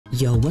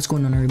Yo, what's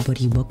going on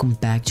everybody? Welcome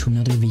back to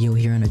another video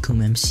here on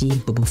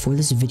AkumaMC. But before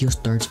this video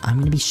starts, I'm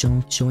going to be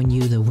showing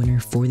you the winner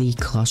for the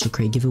Colossal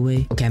Crate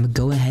giveaway. Okay, I'm going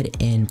to go ahead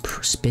and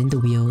spin the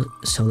wheel.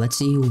 So let's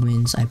see who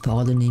wins. I put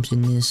all the names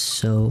in this,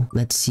 so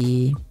let's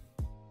see.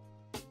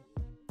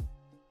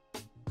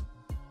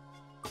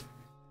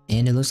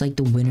 And it looks like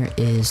the winner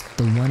is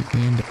the one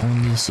and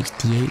only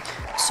 68.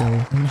 So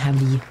I'm going to have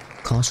the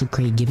Colossal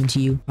Crate given to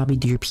you, probably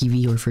through your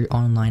PV, or if you're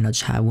online, I'll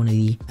just have one of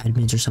the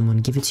admins or someone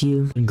give it to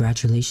you.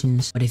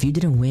 Congratulations. But if you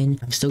didn't win,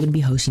 I'm still gonna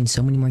be hosting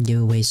so many more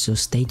giveaways, so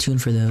stay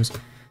tuned for those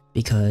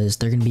because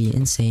they're gonna be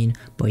insane.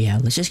 But yeah,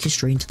 let's just get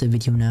straight into the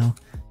video now.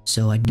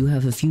 So I do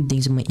have a few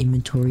things in my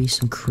inventory,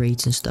 some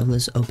crates and stuff.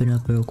 Let's open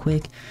up real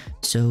quick.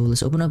 So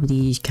let's open up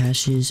these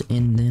caches,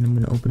 and then I'm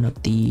gonna open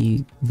up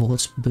the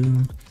vaults.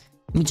 Boom.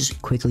 Let me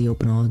just quickly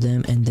open all of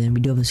them, and then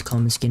we do have this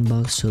common skin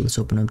box, so let's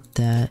open up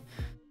that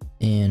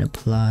and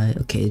apply.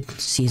 Okay,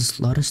 see, there's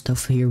a lot of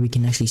stuff here we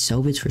can actually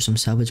salvage for some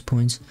salvage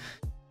points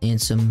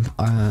and some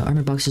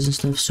armor boxes and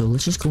stuff. So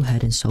let's just go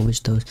ahead and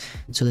salvage those.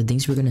 So the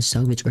things we're going to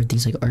salvage are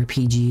things like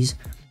RPGs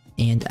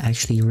and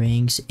actually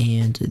ranks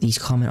and these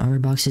common armor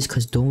boxes,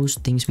 because those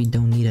things we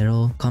don't need at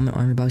all. Common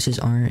armor boxes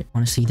aren't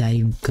honestly that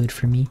even good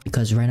for me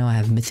because right now I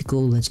have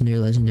mythical,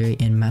 legendary,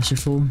 and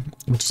masterful,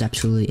 which is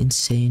absolutely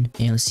insane.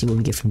 And let's see what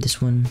we get from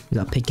this one. We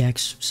got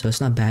pickaxe, so it's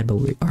not bad, but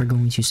we are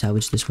going to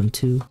salvage this one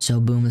too. So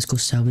boom, let's go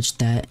salvage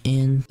that.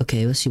 And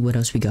okay, let's see what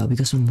else we got. We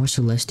got some more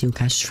celestial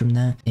caches from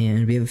that,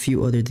 and we have a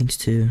few other things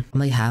too. I'm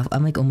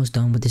like almost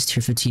done with this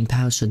tier 15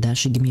 pouch, so that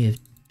should give me a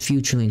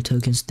few trillion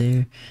tokens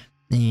there.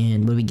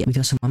 And what we get, we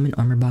got some common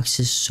armor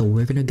boxes, so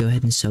we're gonna go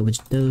ahead and salvage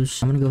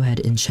those. I'm gonna go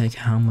ahead and check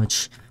how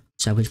much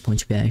salvage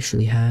points we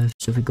actually have.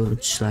 So if we go to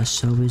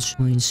 /salvage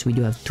points, we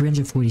do have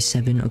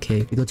 347.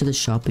 Okay, we go to the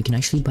shop, we can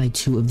actually buy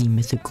 2 of the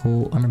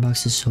mythical armor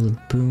boxes. So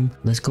boom,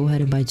 let's go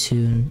ahead and buy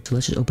 2. So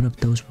let's just open up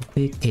those real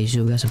quick. Okay,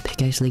 so we got some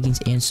pickaxe leggings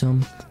and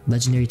some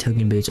legendary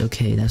token boots.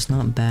 Okay, that's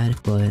not bad,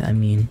 but I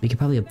mean, we could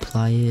probably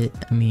apply it.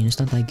 I mean, it's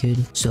not that good,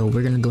 so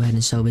we're gonna go ahead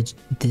and salvage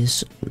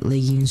this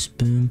leggings.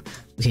 Boom.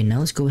 Okay, now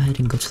let's go ahead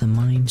and go to the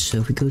mine. So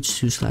if we go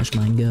to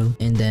 /mine go,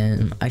 and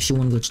then I actually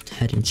want to go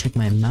ahead and check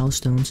my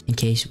milestones in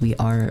case we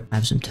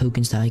have some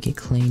tokens that I get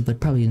claimed, but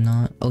probably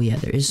not. Oh yeah,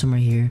 there is some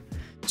right here.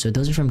 So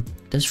those are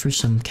for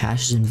some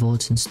caches and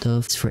vaults and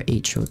stuff. It's for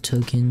 8 trillion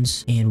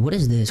tokens. And what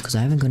is this? Because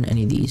I haven't done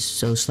any of these.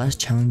 So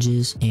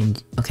 /challenges,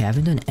 and okay, I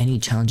haven't done any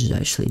challenges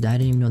actually. I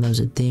didn't even know that was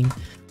a thing.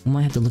 We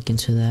might have to look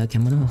into that. Okay,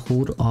 I'm gonna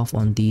hold off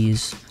on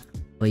these,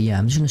 but yeah,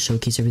 I'm just gonna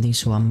showcase everything.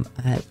 So I'm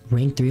at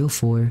rank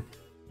 304.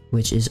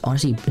 Which is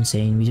honestly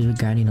insane. We just been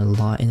grinding a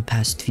lot in the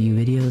past few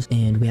videos,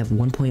 and we have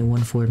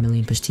 1.14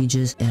 million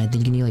prestigious, and I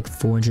think you need like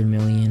 400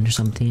 million or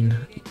something.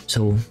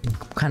 So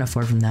kind of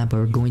far from that, but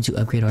we're going to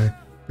upgrade our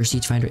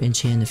prestige finder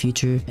enchant in the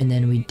future. And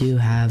then we do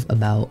have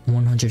about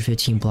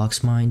 115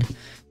 blocks mined,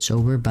 so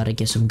we're about to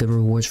get some good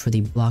rewards for the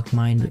block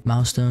mine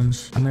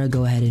milestones. I'm gonna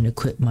go ahead and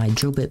equip my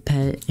drill bit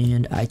pet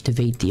and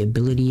activate the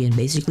ability, and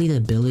basically the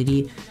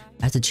ability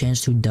has the chance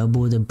to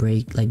double the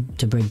break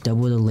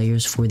double the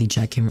layers for the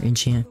jackhammer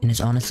enchant, and it's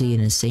honestly an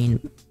insane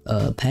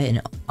pet.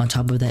 And on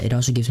top of that, it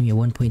also gives me a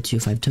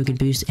 1.25 token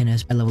boost, and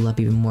as I level up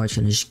even more, it's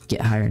gonna just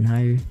get higher and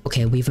higher.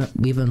 Okay,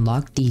 we've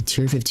unlocked the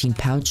tier 15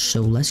 pouch, so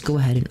let's go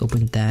ahead and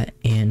open that,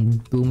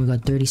 and boom, we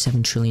got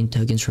 37 trillion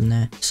tokens from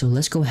that. So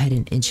let's go ahead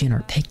and enchant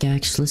our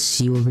pickaxe. Let's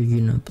see what we're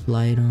gonna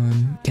apply it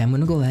on. Okay, I'm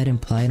gonna go ahead and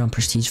apply it on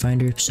prestige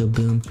finder. So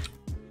boom,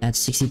 that's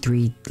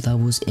 63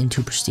 levels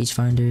into prestige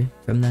finder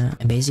from that.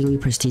 And basically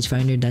prestige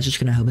finder, that's just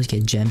gonna help us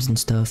get gems and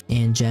stuff,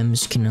 and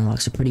gems can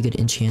unlock some pretty good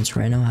enchants.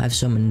 Right now I have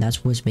some, and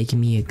that's what's making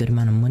me a good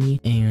amount of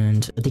money.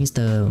 And I think it's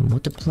the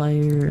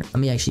multiplier. Let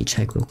me actually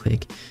check real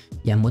quick.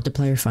 Yeah,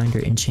 multiplier finder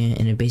enchant,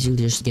 and it basically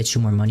just gets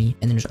you more money.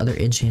 And then there's other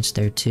enchants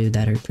there too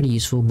that are pretty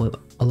useful, but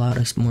a lot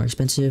more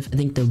expensive. I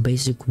think the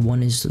basic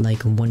one is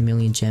like 1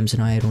 million gems,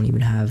 and I don't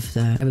even have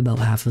that. I have about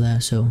half of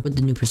that. So with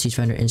the new prestige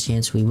finder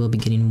enchants, we will be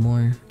getting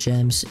more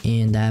gems,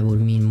 and that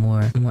would mean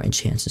more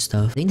enchants and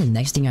stuff. I think the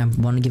next thing I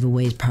want to give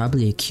away is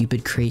probably a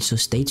Cupid crate, so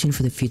stay tuned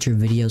for the future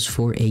videos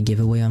for a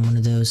giveaway on one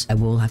of those. I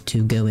will have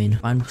to go and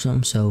find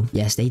some, so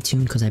yeah, stay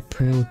tuned because I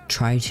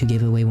try to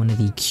give away one of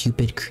the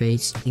Cupid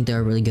crates. I think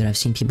they're really good. I've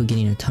seen people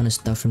getting a ton of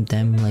stuff from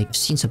them. Like, I've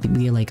seen some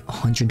people get like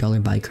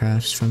 $100 buy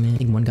crafts from it. I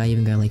think one guy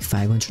even got like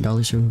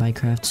 $500 from buy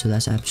craft, so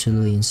that's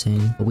absolutely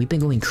insane. But we've been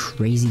going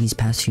crazy these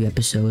past few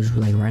episodes.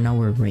 Like right now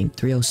we're ranked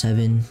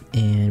 307,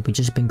 and we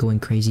just been going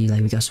crazy.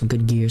 Like we got some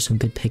good gear, some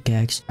good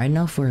pickaxe. Right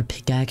now for a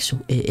pickaxe,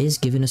 it is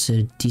giving us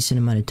a decent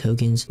amount of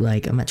tokens.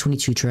 Like I'm at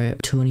 22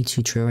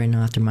 trail right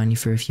now after mining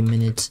for a few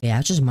minutes. Yeah, I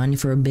was just mining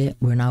for a bit.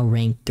 We're now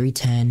ranked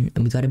 310,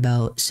 and we got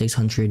about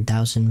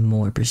 600,000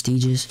 more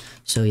prestigious.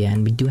 So yeah,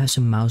 and we do have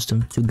some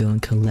milestones to go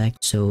and collect.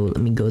 So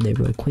let me go there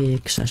real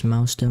quick,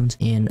 /milestones,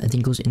 and I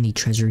think it goes in the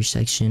treasury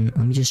section.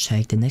 Let me just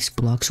check. The next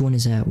blocks one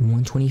is at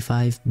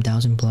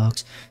 125,000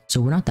 blocks,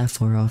 so we're not that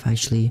far off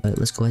actually. But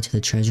let's go ahead to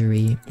the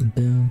treasury.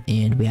 Boom,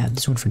 and we have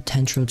this one for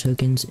 10 trillion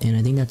tokens, and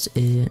I think that's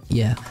it.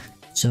 Yeah,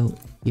 so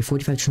We have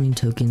 45 trillion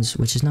tokens,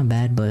 which is not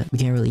bad, but we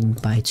can't really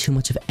buy too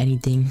much of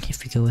anything.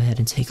 If we go ahead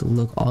and take a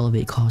look, all of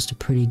it costs a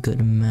pretty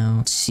good amount.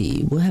 Let's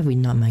see, what have we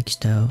not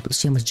maxed out? Let's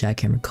see how much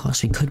jackhammer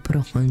costs. We could put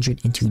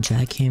 100 into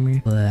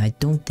jackhammer, but I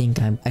don't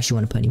think I actually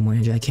want to put any more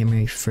into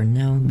jackhammer for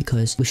now,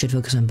 because we should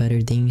focus on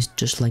better things,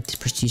 just like the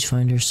prestige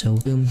finder. So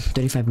boom,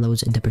 35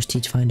 loads into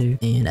prestige finder,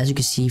 and as you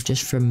can see,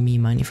 just from me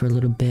mining for a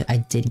little bit, I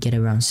did get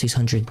around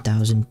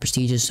 600,000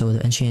 prestiges, so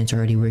the enchant's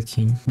already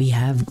working. We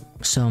have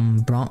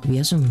some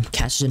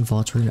caches and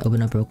vaults we're gonna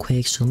open up real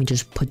quick, so let me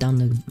just put down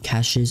the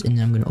caches and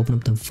then I'm gonna open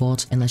up the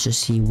vaults, and let's just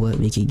see what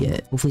we could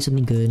get. Hopefully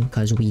something good,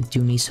 because we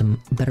do need some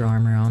better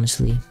armor.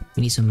 Honestly,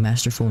 we need some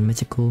masterful and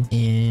mythical.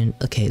 And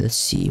okay, let's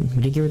see,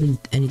 we didn't get really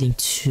anything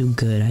too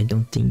good, I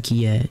don't think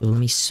yet. So let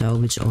me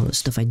salvage all the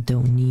stuff I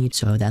don't need.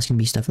 So that's gonna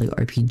be stuff like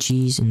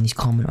RPGs and these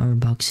common armor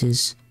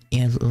boxes,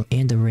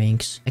 and the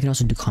ranks. I can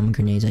also do common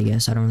grenades, I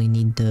guess. I don't really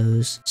need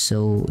those,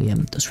 so yeah,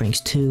 those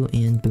ranks too.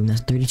 And boom, that's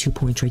 32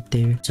 points right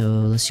there. So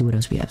let's see what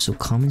else we have. So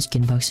common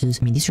skin boxes,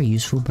 I mean, these are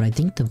useful, but I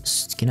think the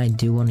skin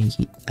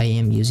I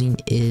am using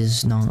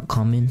is not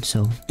common,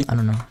 so I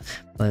don't know.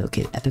 But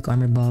okay, epic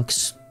armor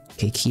box.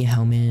 Okay, key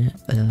helmet,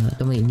 don't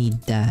really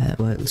need that,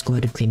 but let's go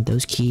ahead and claim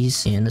those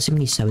keys. And let's see how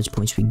many salvage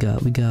points we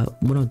got. We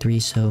got 103,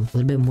 so a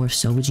little bit more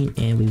salvaging,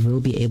 and we will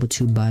be able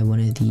to buy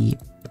one of the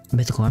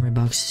mythical armor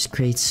boxes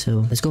crates. So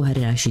let's go ahead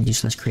and actually do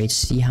slash crates,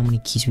 see how many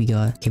keys we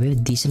got. Okay, we have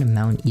a decent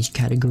amount in each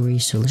category,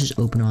 so let's just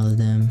open all of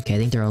them. Okay, I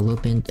think they're all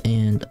opened,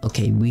 and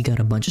okay, we got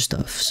a bunch of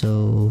stuff.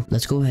 So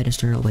let's go ahead and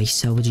start out by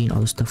salvaging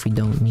all the stuff we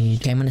don't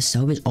need. Okay, I'm gonna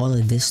salvage all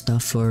of this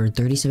stuff for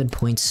 37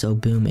 points, so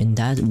boom. And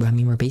that, I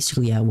mean, we're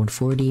basically at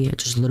 140,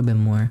 just a little bit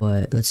more.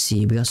 But let's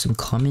see, we got some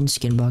common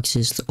skin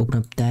boxes. Let's open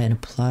up that and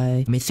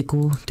apply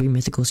mythical, 3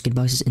 mythical skin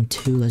boxes and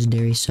 2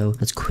 legendary. So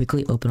let's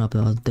quickly open up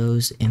all of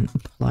those and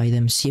apply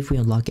them, see if we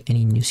unlock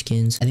any new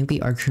skins. I think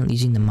we are currently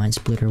using the mind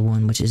splitter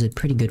one, which is a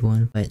pretty good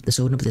one. But let's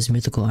open up this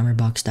mythical armor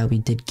box that we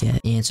did get,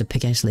 and it's a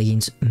pickaxe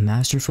leggings,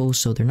 masterful,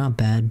 so they're not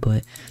bad,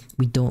 but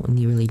we don't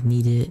really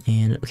need it.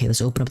 And okay, let's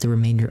open up the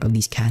remainder of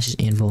these caches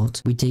and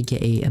vaults. We did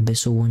get a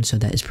abyssal one, so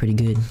that is pretty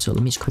good. So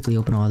let me just quickly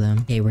open all of them.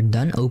 Okay, we're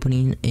done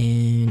opening,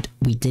 and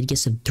we did get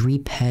some 3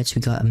 pets.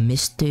 We got a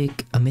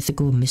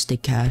mythical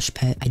mystic cache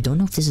pet. I don't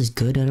know if this is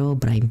good at all,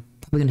 but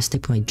we're gonna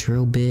stick with my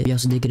drill bit. We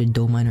also did get a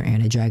dole miner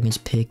and a dragon's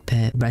pick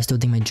pet, but I still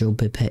think my drill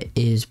bit pet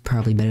is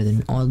probably better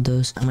than all of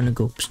those. I'm gonna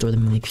go store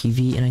them in my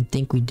PV, and I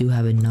think we do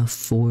have enough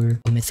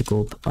for a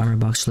mythical armor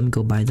box, so let me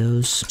go buy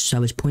those.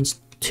 Salvage points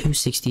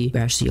 260.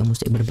 We're actually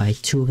almost able to buy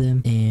 2 of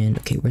them. And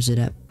okay, where's it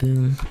at?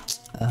 Boom.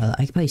 I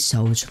could probably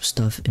salvage some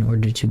stuff in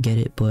order to get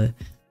it, but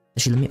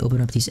actually let me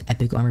open up these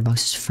epic armor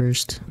boxes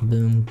first.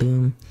 Boom,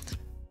 boom.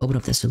 Open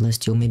up that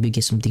celestial, maybe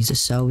get some things to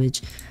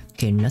salvage.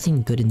 Okay,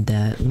 nothing good in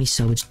that. Let me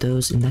salvage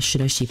those, and that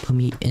should actually put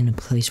me in a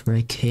place where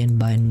I can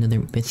buy another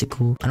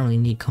mythical. I don't really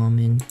need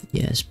common.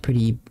 Yeah, it's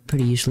pretty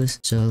useless.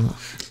 So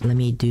let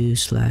me do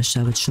slash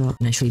salvage shop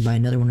and actually buy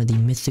another one of the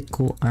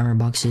mythical armor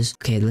boxes.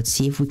 Okay, let's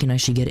see if we can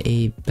actually get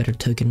a better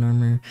token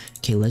armor.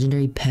 Okay,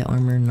 legendary pet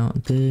armor,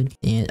 not good.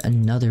 And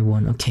another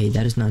one. Okay,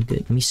 that is not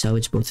good. Let me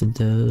salvage both of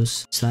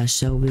those. Slash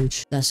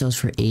salvage. That sells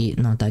for 8,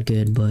 not that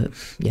good, but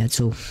yeah,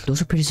 so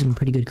those are some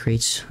pretty good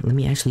crates. Let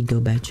me actually go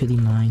back to the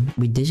mine.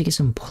 We did get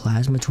some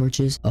plasma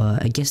torches.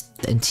 I guess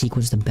the antique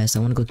one's the best. I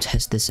want to go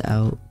test this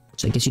out,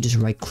 so I guess you just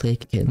right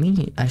click. Okay, let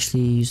me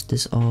actually use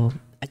this all.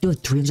 I do have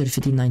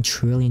 359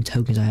 trillion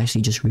tokens. I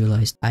actually just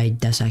realized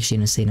that's actually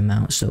an insane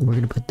amount, so we're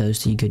gonna put those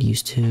to good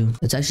use too.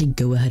 Let's actually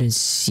go ahead and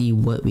see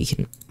what we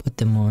can put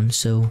them on.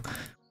 So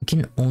we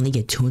can only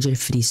get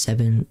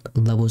 257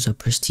 levels of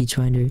prestige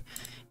finder.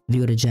 If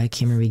you go to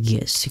jackhammer, we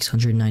get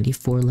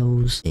 694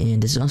 levels,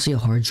 and this is honestly a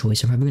hard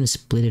choice. I'm probably gonna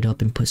split it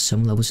up and put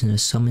some levels into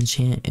some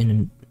enchant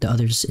and the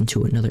others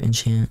into another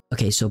enchant.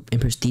 Okay, so in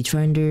prestige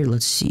finder,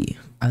 let's see.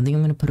 I think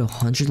I'm gonna put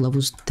 100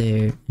 levels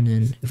there, and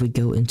then if we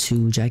go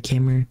into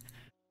jackhammer,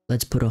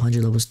 let's put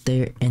 100 levels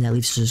there, and that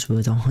leaves us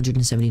with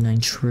 179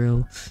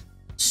 trill.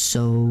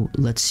 So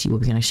let's see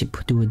what we can actually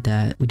do with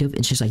that. We do have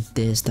enchants like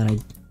this that I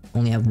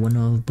only have 1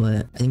 of,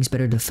 but I think it's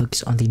better to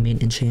focus on the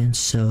main enchant.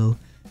 So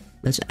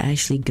let's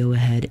actually go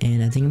ahead,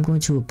 and I think I'm going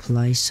to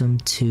apply some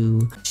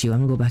to I'm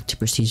gonna go back to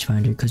prestige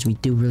finder because we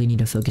do really need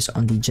to focus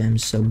on the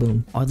gems. So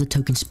boom, all the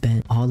tokens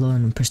spent all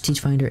on prestige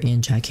finder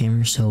and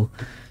jackhammer, so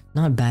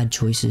not bad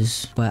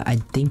choices. But I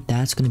think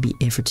that's gonna be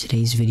it for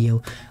today's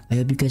video. I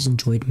hope you guys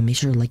enjoyed. Make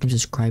sure to like and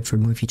subscribe for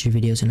more future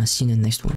videos, and I'll see you in the next one.